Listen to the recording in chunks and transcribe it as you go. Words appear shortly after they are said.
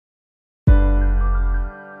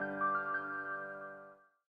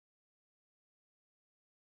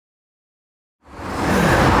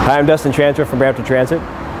Hi, I'm Dustin Chandra from Brampton Transit.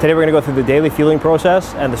 Today we're going to go through the daily fueling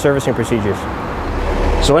process and the servicing procedures.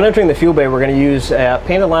 So when entering the fuel bay, we're going to use a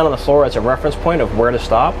painted line on the floor as a reference point of where to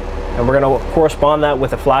stop. And we're going to correspond that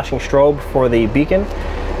with a flashing strobe for the beacon.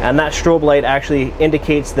 And that strobe light actually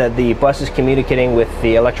indicates that the bus is communicating with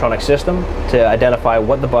the electronic system to identify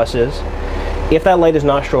what the bus is. If that light is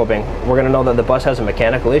not strobing, we're going to know that the bus has a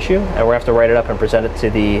mechanical issue, and we have to write it up and present it to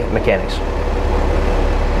the mechanics.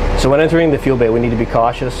 So when entering the fuel bay, we need to be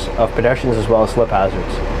cautious of pedestrians as well as slip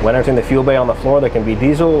hazards. When entering the fuel bay on the floor, there can be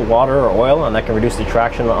diesel, water, or oil, and that can reduce the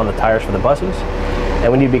traction on the tires for the buses.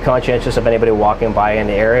 And we need to be conscientious of anybody walking by in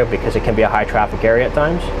the area because it can be a high traffic area at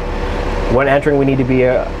times. When entering, we need to be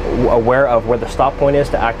aware of where the stop point is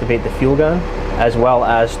to activate the fuel gun, as well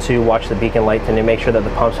as to watch the beacon light to make sure that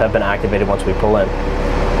the pumps have been activated once we pull in.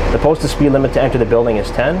 The posted speed limit to enter the building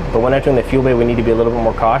is 10, but when entering the fuel bay we need to be a little bit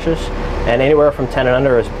more cautious, and anywhere from 10 and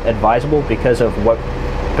under is advisable because of what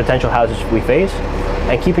potential hazards we face.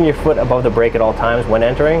 And keeping your foot above the brake at all times when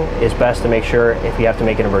entering is best to make sure if you have to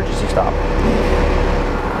make an emergency stop.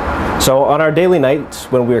 So on our daily nights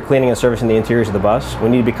when we are cleaning and servicing the interiors of the bus, we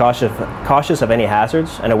need to be cautious of any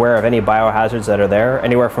hazards and aware of any biohazards that are there,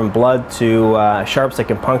 anywhere from blood to sharps that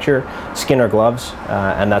can puncture skin or gloves,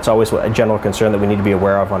 and that's always a general concern that we need to be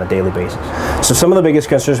aware of on a daily basis. So some of the biggest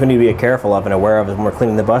concerns we need to be careful of and aware of when we're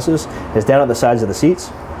cleaning the buses is down at the sides of the seats.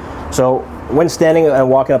 So when standing and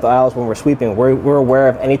walking up the aisles when we're sweeping, we're aware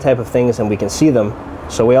of any type of things and we can see them.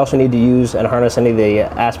 So we also need to use and harness any of the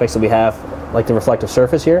aspects that we have, like the reflective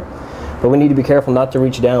surface here. But we need to be careful not to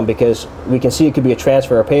reach down because we can see it could be a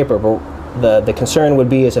transfer of paper, but the concern would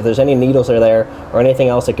be is if there's any needles that are there or anything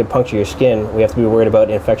else that could puncture your skin, we have to be worried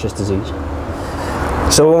about infectious disease.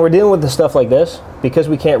 So when we're dealing with the stuff like this, because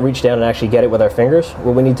we can't reach down and actually get it with our fingers,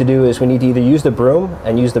 what we need to do is we need to either use the broom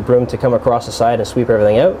and use the broom to come across the side and sweep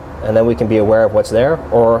everything out, and then we can be aware of what's there,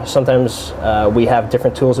 or sometimes we have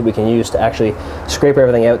different tools that we can use to actually scrape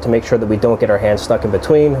everything out to make sure that we don't get our hands stuck in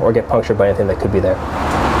between or get punctured by anything that could be there.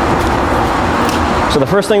 So the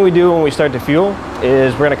first thing we do when we start to fuel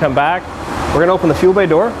is we're going to come back, we're going to open the fuel bay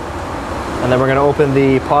door, and then we're going to open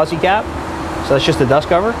the posi cap. So that's just the dust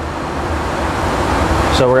cover.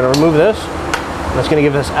 So we're going to remove this. That's going to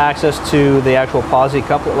give us access to the actual posi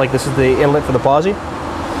coupler, like this is the inlet for the posi.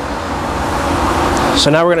 So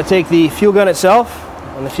now we're going to take the fuel gun itself,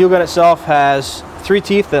 and the fuel gun itself has 3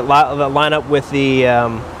 teeth that line up with the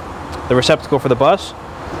receptacle for the bus.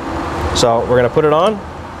 So we're going to put it on.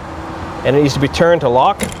 And it needs to be turned to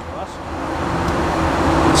lock.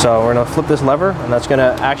 So we're going to flip this lever, and that's going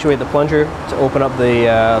to actuate the plunger to open up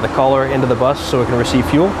the collar into the bus so it can receive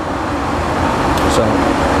fuel. So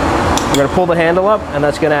we're going to pull the handle up, and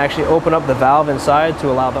that's going to actually open up the valve inside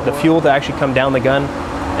to allow the fuel to actually come down the gun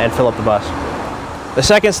and fill up the bus. The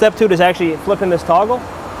second step to it is actually flipping this toggle.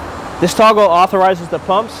 This toggle authorizes the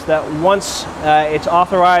pumps that once it's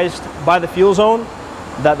authorized by the fuel zone,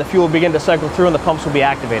 that the fuel will begin to cycle through and the pumps will be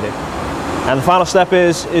activated. And the final step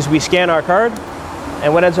is we scan our card,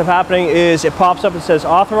 and what ends up happening is it pops up and says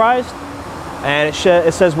authorized, and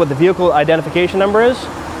it says what the vehicle identification number is,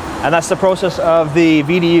 and that's the process of the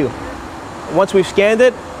VDU. Once we've scanned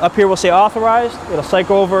it, up here we'll say authorized, it'll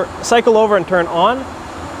cycle over and turn on.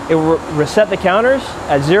 It will reset the counters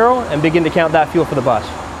at 0 and begin to count that fuel for the bus.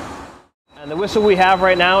 And the whistle we have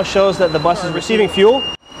right now shows that the bus is receiving fuel,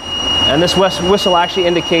 and this whistle actually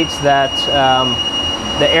indicates that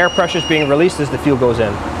the air pressure is being released as the fuel goes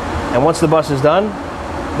in. And once the bus is done,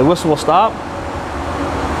 the whistle will stop.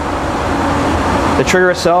 The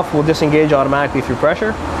trigger itself will disengage automatically through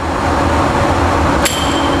pressure.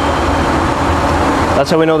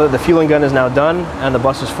 That's how we know that the fueling gun is now done and the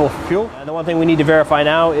bus is full for fuel. And the one thing we need to verify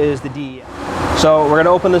now is the DEF. So we're going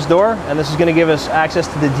to open this door, and this is going to give us access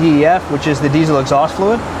to the DEF, which is the diesel exhaust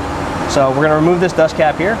fluid. So we're going to remove this dust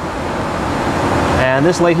cap here. And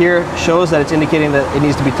this light here shows that it's indicating that it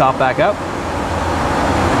needs to be topped back up.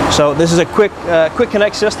 So this is a quick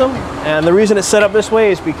connect system, and the reason it's set up this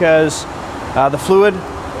way is because the fluid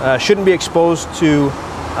shouldn't be exposed to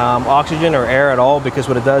oxygen or air at all, because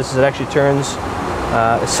what it does is it actually turns,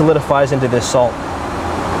 it solidifies into this salt.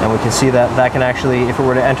 And we can see that that can actually, if it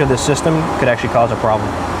were to enter this system, could actually cause a problem.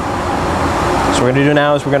 So what we're going to do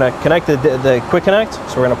now is we're going to connect the quick connect.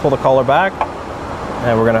 So we're going to pull the collar back,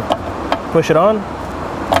 and we're going to push it on.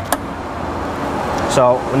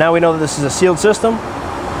 So now we know that this is a sealed system,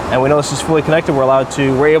 and we know this is fully connected.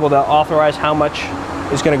 We're able to authorize how much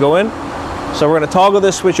is going to go in. So we're going to toggle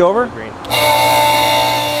this switch over. Green.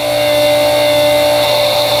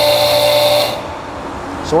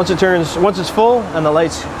 So once it's full and the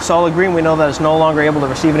light's solid green, we know that it's no longer able to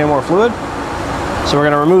receive any more fluid. So we're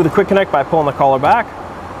going to remove the quick connect by pulling the collar back.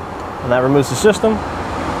 and that removes the system.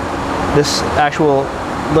 This actual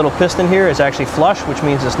little piston here is actually flush, which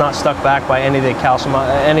means it's not stuck back by any of the calcium,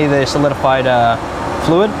 any of the solidified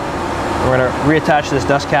fluid. We're going to reattach this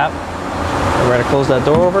dust cap, and we're going to close that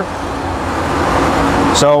door over.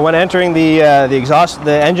 So when entering the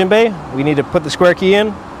engine bay, we need to put the square key in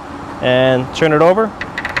and turn it over.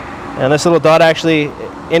 And this little dot actually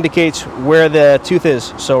indicates where the tooth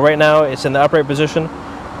is. So right now it's in the upright position,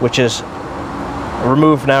 which is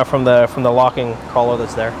removed now from the locking collar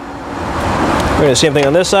that's there. We're going to do the same thing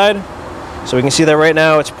on this side. So we can see that right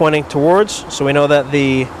now it's pointing towards, so we know that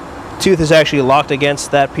the tooth is actually locked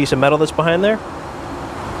against that piece of metal that's behind there.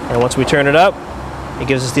 And once we turn it up, it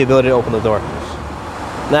gives us the ability to open the door.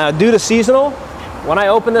 Now, due to seasonal, when I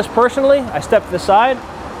open this personally, I step to the side,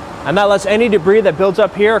 and that lets any debris that builds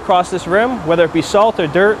up here across this rim, whether it be salt or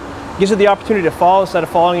dirt, gives it the opportunity to fall instead of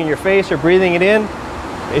falling in your face or breathing it in.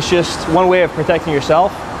 It's just one way of protecting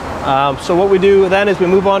yourself. So what we do then is we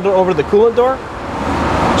move on over to the coolant door.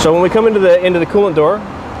 So when we come into the coolant door,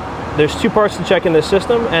 there's two parts to check in this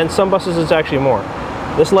system, and some buses it's actually more.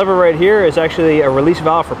 This lever right here is actually a release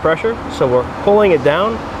valve for pressure, so we're pulling it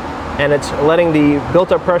down, and it's letting the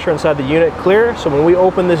built-up pressure inside the unit clear. So when we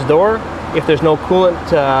open this door, if there's no coolant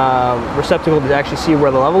receptacle to actually see where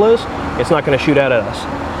the level is, it's not going to shoot out at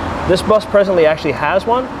us. This bus presently actually has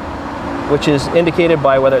one, which is indicated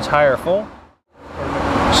by whether it's high or full.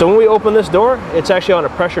 So when we open this door, it's actually on a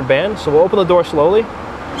pressured band, so we'll open the door slowly,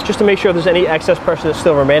 just to make sure if there's any excess pressure that's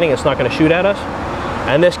still remaining, it's not going to shoot at us.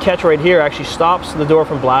 And this catch right here actually stops the door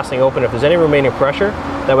from blasting open if there's any remaining pressure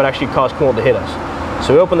that would actually cause coolant to hit us.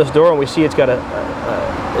 So we open this door and we see it's got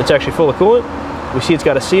it's actually full of coolant. We see it's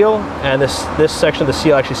got a seal, and this section of the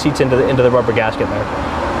seal actually seats into the rubber gasket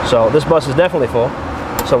there. So this bus is definitely full.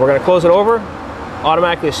 So we're going to close it over.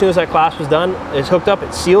 Automatically, as soon as that clasp is done, it's hooked up,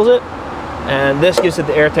 it seals it, and this gives it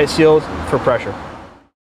the airtight seal for pressure.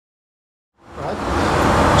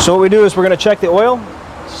 So what we do is we're going to check the oil.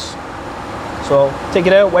 So take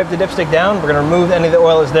it out, wipe the dipstick down. We're going to remove any of the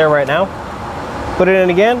oil that's there right now. Put it in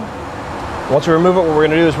again. Once we remove it, what we're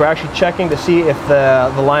going to do is we're actually checking to see if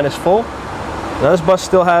the line is full. Now this bus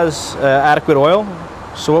still has adequate oil.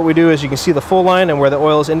 So what we do is you can see the full line and where the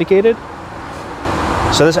oil is indicated.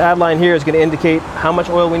 So this add line here is going to indicate how much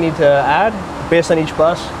oil we need to add. Based on each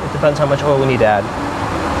bus, it depends how much oil we need to add.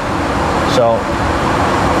 So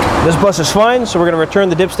this bus is fine, so we're going to return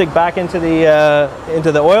the dipstick back into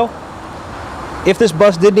the oil. If this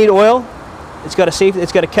bus did need oil, it's got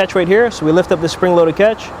a catch right here, so we lift up the spring-loaded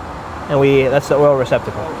catch, and that's the oil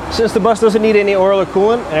receptacle. Since the bus doesn't need any oil or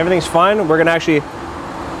coolant and everything's fine, we're going to actually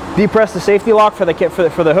depress the safety lock for the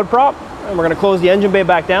hood prop, and we're going to close the engine bay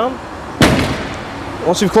back down.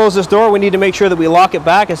 Once we've closed this door, we need to make sure that we lock it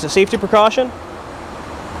back as a safety precaution.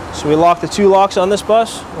 So we lock the two locks on this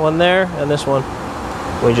bus, one there and this one.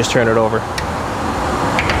 We just turn it over.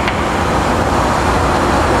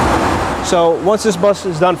 So once this bus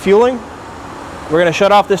is done fueling, we're going to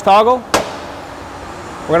shut off this toggle.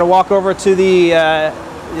 We're going to walk over to the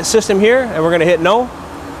system here, and we're going to hit no,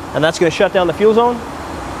 and that's going to shut down the fuel zone.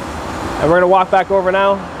 And we're going to walk back over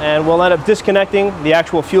now, and we'll end up disconnecting the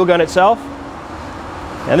actual fuel gun itself.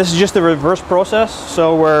 And this is just the reverse process,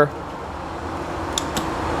 so we're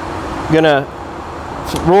going to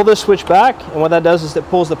roll this switch back, and what that does is it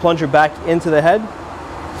pulls the plunger back into the head,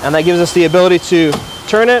 and that gives us the ability to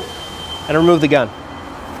turn it and remove the gun.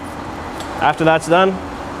 After that's done,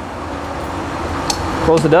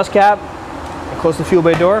 close the dust cap and close the fuel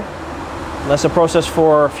bay door. And that's the process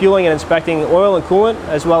for fueling and inspecting oil and coolant,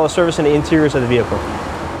 as well as servicing the interiors of the vehicle.